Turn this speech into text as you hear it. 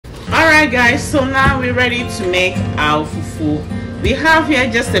Alright guys, so now we're ready to make our fufu. We have here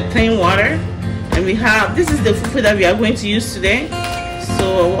just a plain water, and we have, this is the fufu that we are going to use today.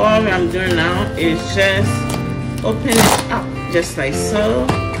 So what I'm doing now is just open it up just like so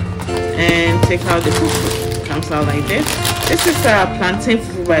and take out the fufu. It comes out like this. This is a plantain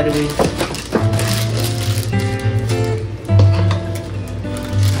fufu, by the way.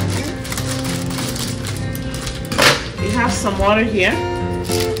 We have some water here.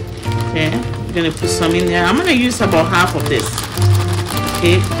 Okay, I'm gonna put some in there. I'm gonna use about half of this.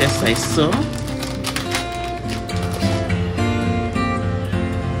 Okay, just like so.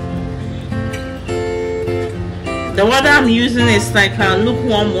 The water I'm using is like a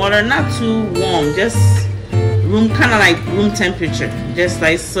lukewarm water, not too warm, just room, kind of like room temperature, just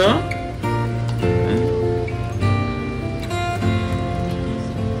like so.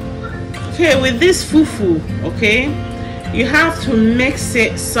 Okay, with this fufu, okay, you have to mix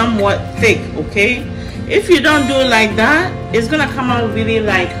it somewhat thick. Okay, if you don't do it like that, it's gonna come out really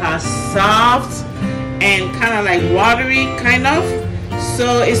like soft and kind of like watery kind of.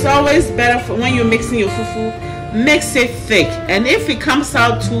 So it's always better for when you're mixing your fufu, mix it thick. And if it comes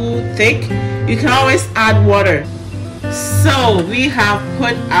out too thick, you can always add water. So we have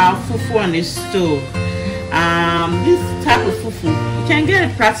put our fufu on the stove. This type of fufu, you can get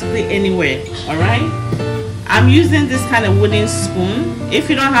it practically anywhere. All right, I'm using this kind of wooden spoon. If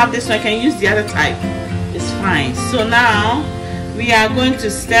you don't have this one, you can use the other type. It's fine. So now we are going to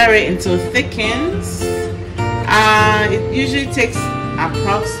stir it until it thickens. It usually takes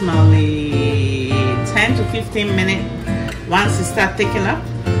approximately 10 to 15 minutes once it starts thickening up.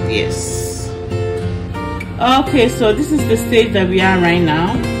 Yes. Okay, so this is the stage that we are right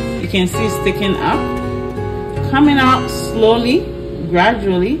now. You can see it's thickening up, coming out slowly,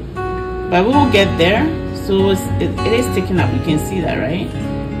 gradually, but we will get there. So it is thickening up. You can see that, right?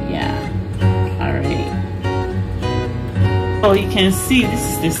 Yeah. All right. So you can see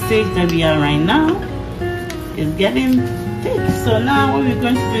this is the stage that we are right now. It's getting thick. So now what we're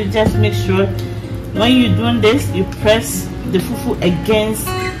going to do is just make sure when you're doing this, you press the fufu against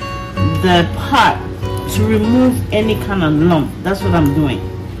the pot to remove any kind of lump. That's what I'm doing.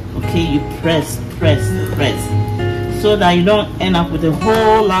 Okay, you press, so that you don't end up with a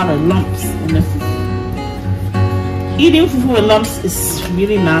whole lot of lumps in the fufu. Eating fufu with lumps is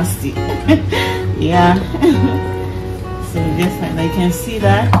really nasty. Yeah. So just like that, you can see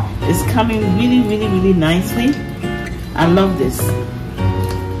that it's coming really nicely. I love this.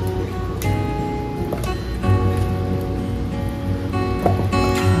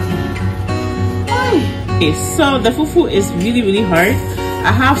 Okay, so the fufu is really hard.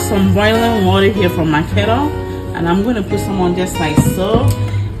 I have some boiling water here from my kettle, and I'm going to put some on just like so.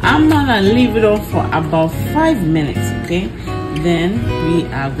 I'm gonna leave it on for about 5 minutes. Okay, then we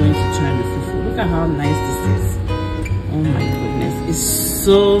are going to turn the fufu. Look at how nice this is. Oh my goodness, it's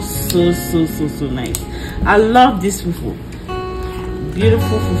so nice. I love this fufu.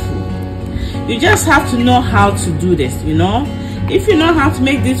 Beautiful fufu. You just have to know how to do this, you know. If you know how to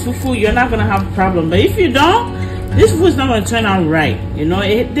make this fufu, you're not gonna have a problem. But if you don't, this fufu is not gonna turn out right. You know,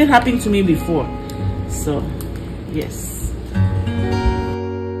 it did happen to me before. So yes.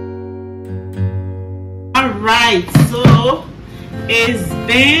 Alright, so it's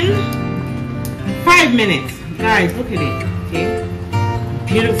been 5 minutes. Guys, look at it. Okay,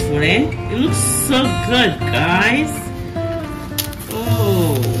 beautiful, eh? It looks so good, guys.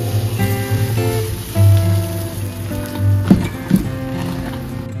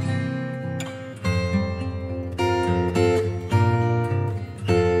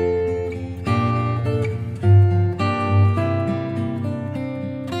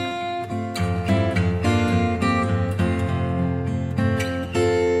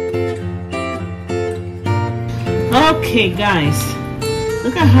 Oh, okay, guys,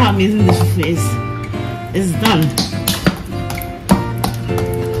 look at how amazing this fufu is. It's done.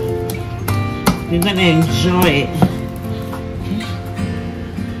 You're gonna enjoy it.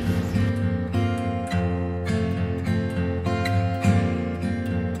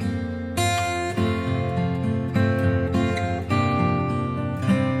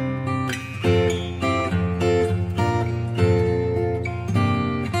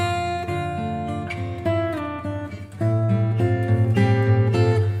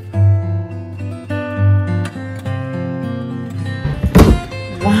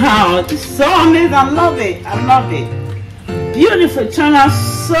 Wow, it's so amazing. I love it. I love it. Beautiful. It turned out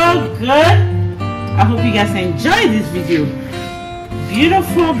so good. I hope you guys enjoyed this video.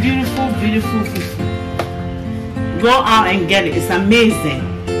 Beautiful fufu. Go out and get it. It's amazing.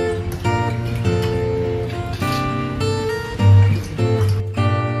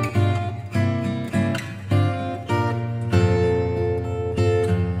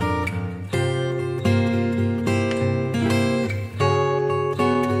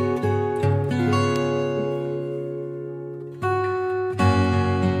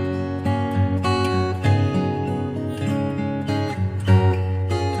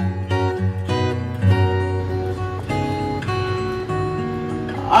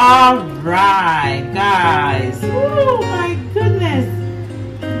 right, guys. Oh my goodness.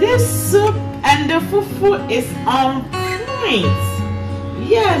 This soup and the fufu is on point.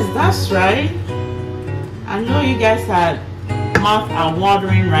 Yes, that's right. I know you guys mouth are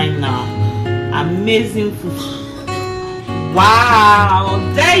watering right now. Amazing fufu. Wow,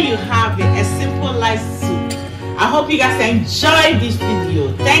 there you have it, a simple light soup. I hope you guys enjoyed this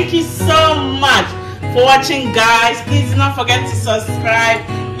video. Thank you so much for watching, guys. Please do not forget to subscribe,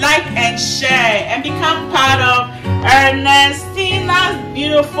 like and share, and become part of Ernestina's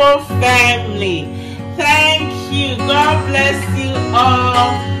beautiful family. Thank you. God bless you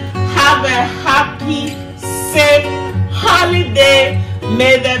all. Have a happy, safe holiday.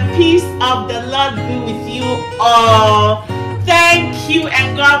 May the peace of the Lord be with you all. Thank you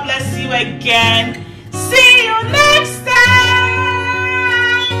and God bless you again. See you next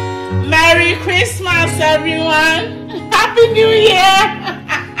time. Merry Christmas, everyone. Happy New Year.